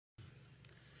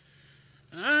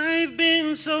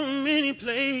been so many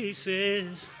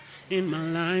places in my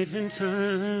life and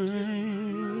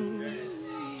time.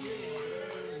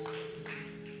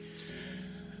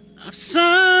 I've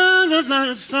sung a lot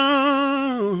of songs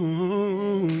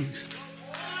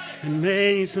and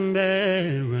made some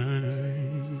bad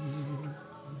rhymes.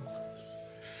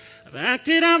 I've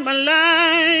acted out my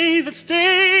life at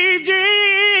stages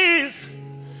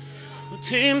with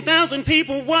 10,000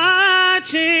 people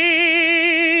watching.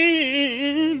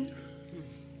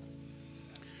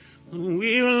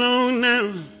 We're alone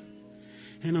now,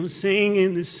 and I'm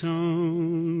singing this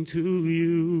song to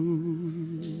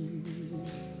you.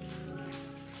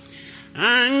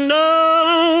 I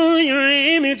know your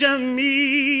image of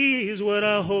me is what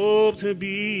I hope to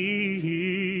be.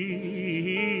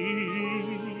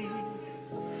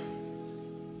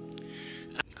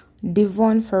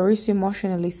 Davion Farris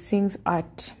emotionally sings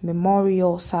at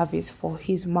memorial service for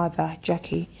his mother,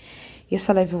 Jackie. Yes,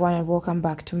 hello everyone, and welcome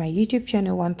back to my YouTube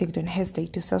channel. One thing, don't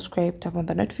hesitate to subscribe, tap on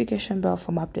the notification bell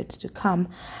for more updates to come.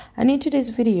 And in today's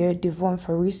video, Davion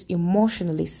Farris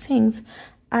emotionally sings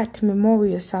at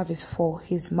memorial service for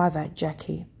his mother,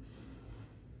 Jackie.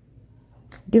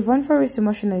 Davion Farris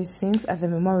emotionally sings at the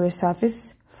memorial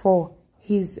service for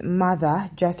his mother,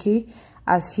 Jackie,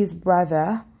 as his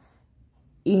brother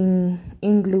in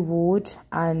Inglewood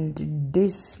and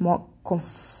this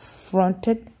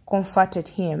comforted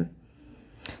him.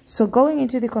 So going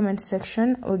into the comment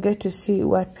section, we get to see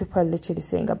what people are literally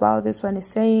saying about this. One is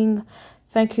saying,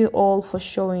 thank you all for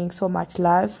showing so much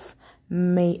love.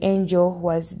 May Angel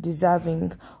was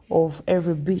deserving of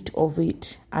every bit of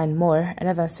it and more.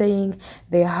 Another saying,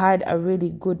 they had a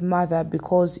really good mother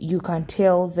because you can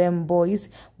tell them boys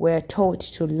were taught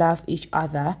to love each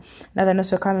other. Another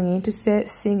also coming in to say,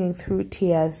 singing through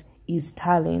tears is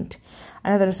talent.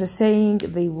 Another also saying,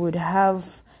 they would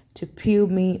have to peel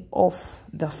me off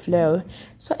the floor.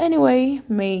 So anyway,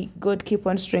 may God keep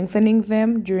on strengthening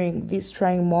them during this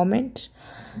trying moment.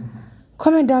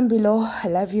 Comment down below. I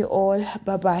love you all.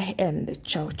 Bye bye and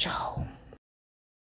ciao ciao.